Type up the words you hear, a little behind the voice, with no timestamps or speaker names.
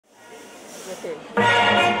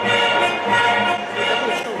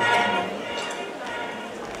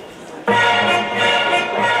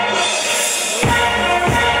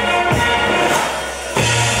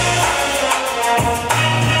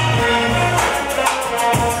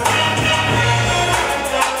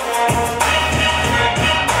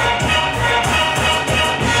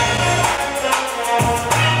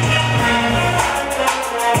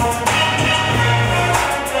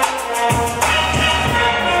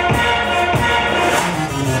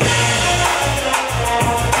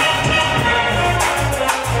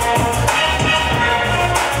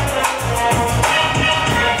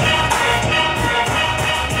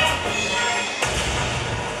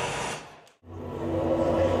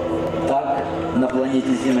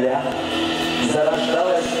Земля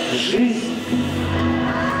зарождалась жизнь.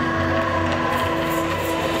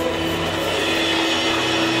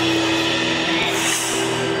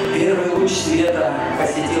 Первый луч света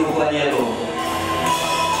посетил планету.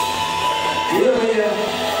 Первые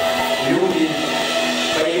люди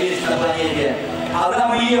появились на планете.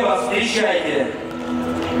 Адам и Ева, встречайте!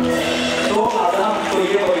 Кто Адам, кто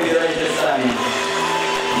Ева, выбирайте сами.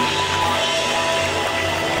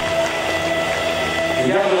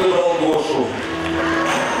 Я бы выбрал Гошу.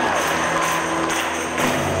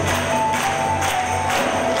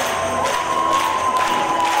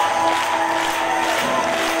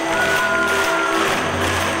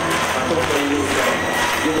 А тут появился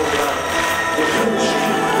его брат.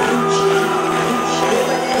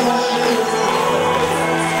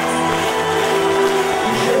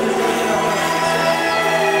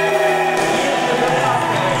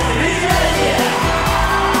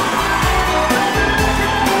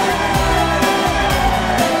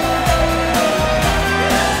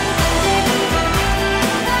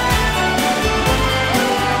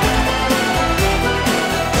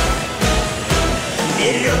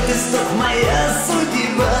 Исток, моя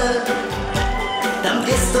судьба, там,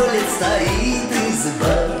 где 100 лет стоит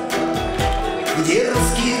изба, где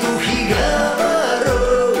русский дух и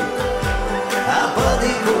говорок, а под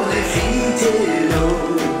иконой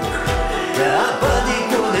фитилек, а под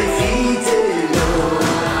иконой фитилек.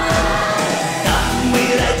 Там мы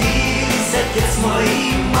родились, отец мой и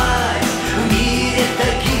мать, в мире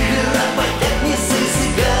таких работяг не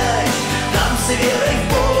сыскать. Там с верой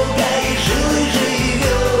в Бога и жил и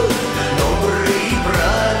живет добрый и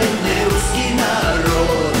праведный русский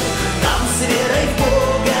народ. Там с верой в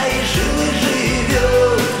Бога и жил и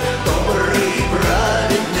живет добрый и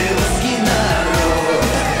праведный русский народ.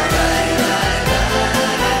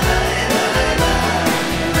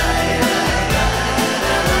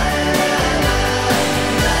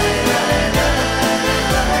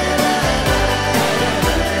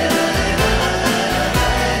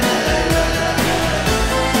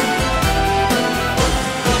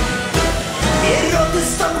 Вперед,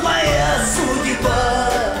 исток, моя судьба,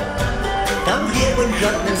 там, где быть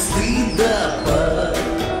жадным стыдоба,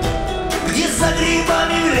 где за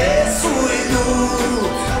грибами в лес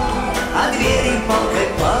уйдут, а двери палкой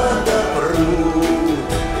подопрут,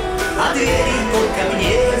 а двери только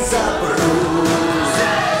мне запрут.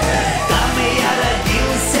 Там я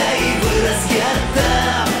родился и вырос я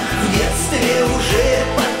там, в детстве уже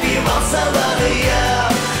подпевал соловья,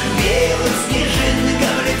 белым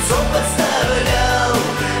снежинкам лицо подставлял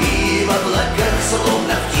и в облаках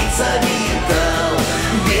словно птица витал.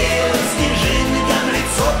 Белым снежинкам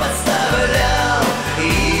лицо подставлял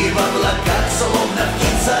и в облаках словно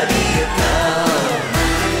птица витал.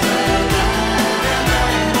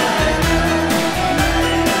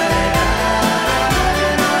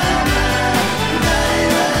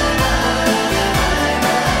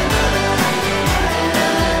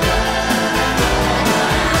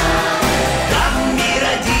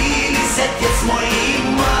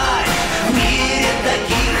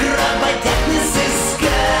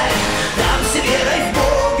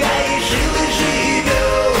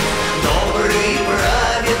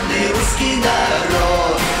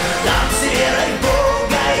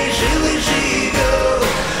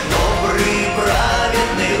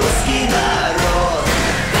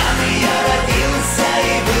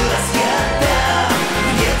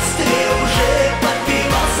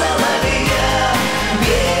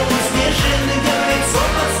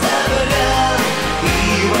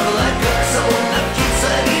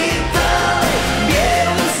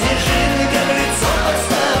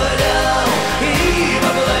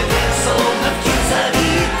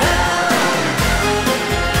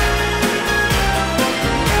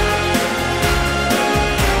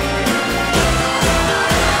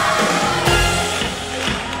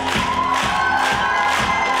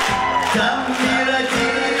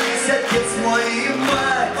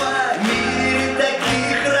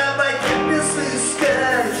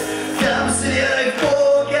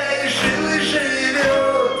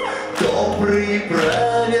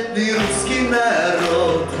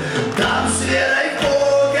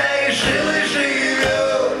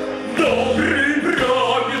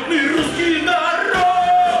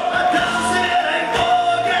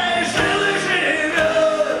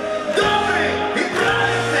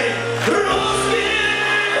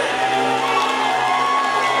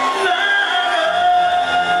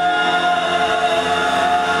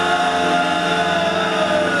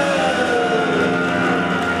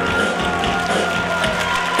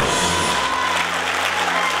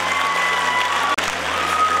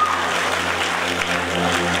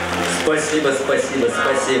 Спасибо, спасибо,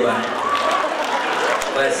 спасибо.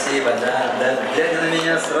 Спасибо, да. Глядя на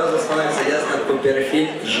меня, сразу становится ясно,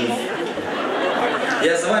 Куперфильд жив.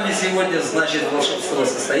 Я с вами сегодня, значит, волшебство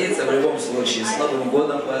состоится в любом случае. С Новым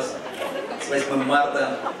годом вас, с 8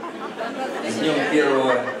 марта, с днем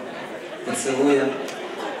первого поцелуя.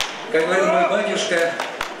 Как говорил мой батюшка,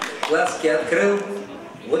 глазки открыл,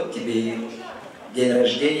 вот тебе и день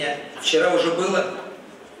рождения. Вчера уже было,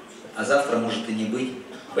 а завтра может и не быть.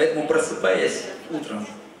 Поэтому, просыпаясь утром,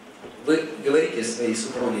 вы говорите своей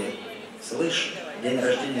супруге: слышь, день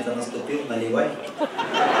рождения-то наступил, наливай.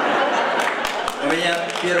 У меня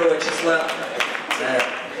 1 числа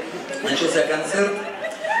начался концерт,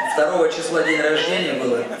 2 числа день рождения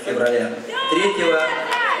было, февраля, 3-го,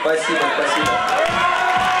 спасибо.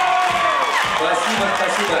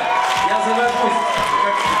 Я завожусь.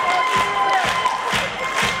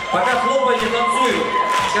 Пока хлопаете, танцую.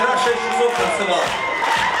 Вчера 6 часов танцевал.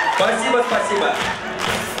 Спасибо.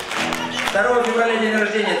 2 февраля день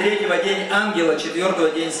рождения, 3-го день ангела, 4-го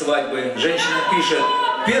день свадьбы. Женщина пишет: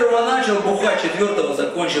 1-го начал бухать, 4-го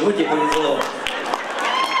закончил. Вот тебе повезло.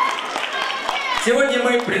 Сегодня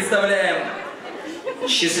мы представляем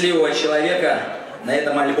счастливого человека на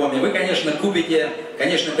этом альбоме. Вы, конечно, купите,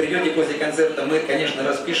 конечно, придете после концерта, мы, конечно,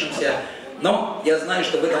 распишемся. Но я знаю,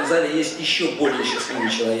 что в этом зале есть еще более счастливый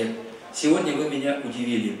человек. Сегодня вы меня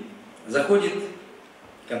удивили. Заходит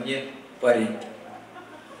ко мне парень,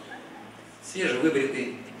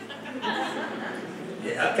 свежевыбритый,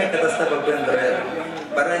 как от Остапа Бендера,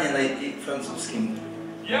 бараниной и французским.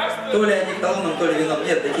 То ли одеколоном, то ли вином.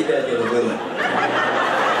 Нет, до тебя дело было.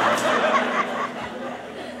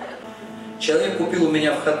 Человек купил у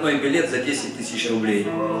меня входной билет за 10 000 рублей.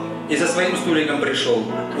 И со своим стуликом пришел.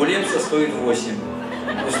 У Лепса стоит 8.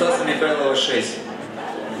 У Стаса Михайлова 6.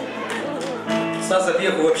 Стаса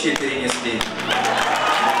Пьеху вообще перенесли.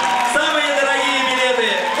 Самые дорогие билеты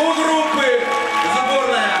у группы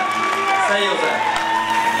 «Сборная Союза».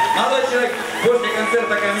 Молодой человек после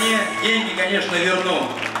концерта ко мне, деньги, конечно, верну,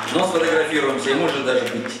 но сфотографируемся и, может, даже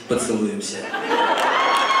быть, поцелуемся.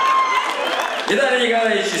 Виталию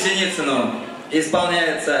Николаевичу Синицыну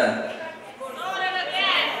исполняется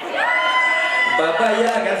 «Баба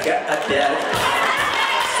Ягодка опять».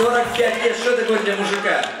 45 лет, что такое для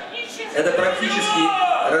мужика? Это практически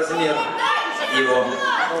размер его,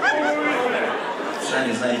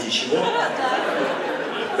 сами знаете чего,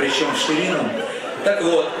 причем в ширину. Так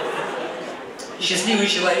вот, счастливый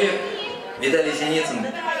человек Виталий Синицын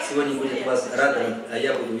сегодня будет вас радовать, а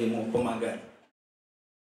я буду ему помогать.